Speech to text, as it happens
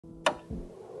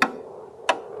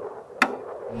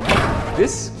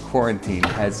This quarantine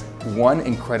has one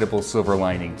incredible silver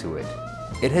lining to it.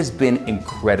 It has been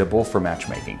incredible for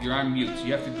matchmaking. You're on mute, so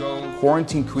you have to go.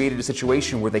 Quarantine created a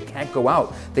situation where they can't go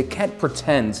out. They can't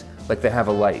pretend like they have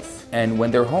a life. And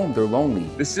when they're home, they're lonely.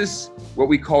 This is what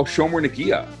we call Shomer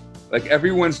Nagia. Like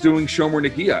everyone's doing Shomer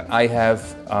Nagia. I have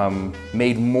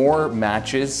made more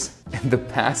matches in the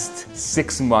past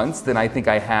 6 months than I think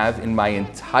I have in my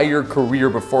entire career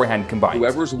beforehand combined.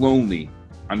 Whoever's lonely,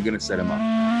 I'm gonna set him up.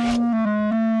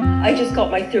 I just got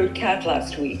my 3rd cat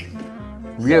last week.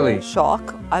 Really?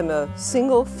 Shock. I'm a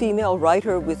single female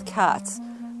writer with cats.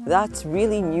 That's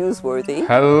really newsworthy.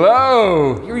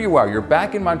 Hello! Here you are, you're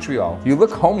back in Montreal. You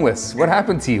look homeless. What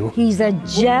happened to you? He's a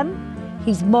gem.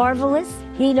 He's marvelous.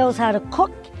 He knows how to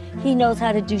cook. He knows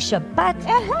how to do Shabbat.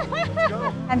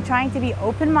 I'm trying to be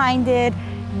open-minded,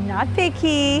 not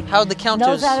picky. How are the counters?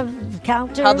 Knows how to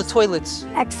counters. How are the toilets?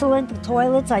 Excellent. The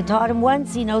toilets. I taught him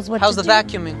once. He knows what How's to the do.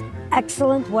 vacuuming?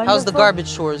 Excellent. Wonderful. How's the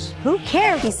garbage chores? Who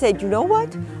cares? He said, you know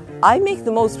what? I make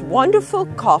the most wonderful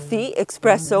coffee,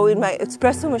 espresso, in my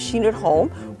espresso machine at home.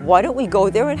 Why don't we go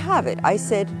there and have it? I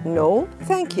said, no,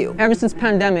 thank you. Ever since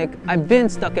pandemic, I've been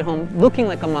stuck at home looking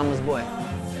like a mama's boy.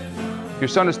 Your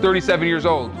son is 37 years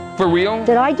old. For real?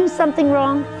 Did I do something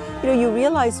wrong? You know, you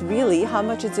realize really how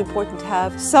much it's important to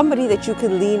have somebody that you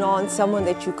can lean on, someone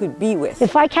that you could be with.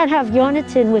 If I can't have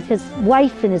Jonathan with his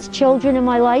wife and his children in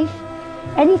my life,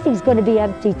 anything's going to be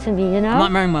empty to me, you know? I'm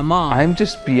not marrying my mom. I'm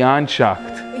just beyond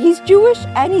shocked. He's Jewish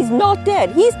and he's not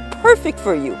dead. He's perfect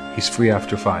for you. He's free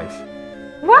after 5.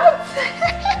 What?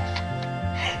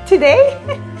 Today?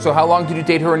 So how long did you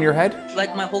date her in your head?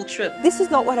 Like my whole trip. This is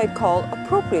not what I'd call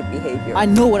appropriate behavior. I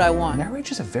know what I want.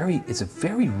 Marriage is it's a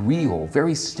very real,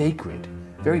 very sacred,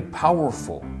 very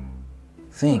powerful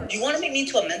thing. You want to make me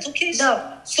into a mental case?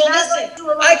 No. So listen,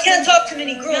 I can't talk to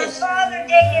many girls. Your father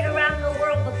dated around the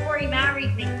world before he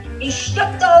married me. He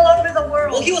shipped all over the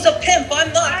world. Well, he was a pimp.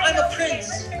 I'm not. I'm a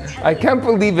prince. I can't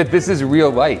believe it. This is real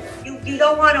life. You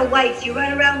don't want a wife. You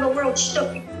run around the world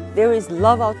shook. There is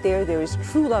love out there is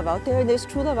true love out there, and there's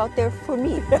true love out there for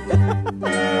me.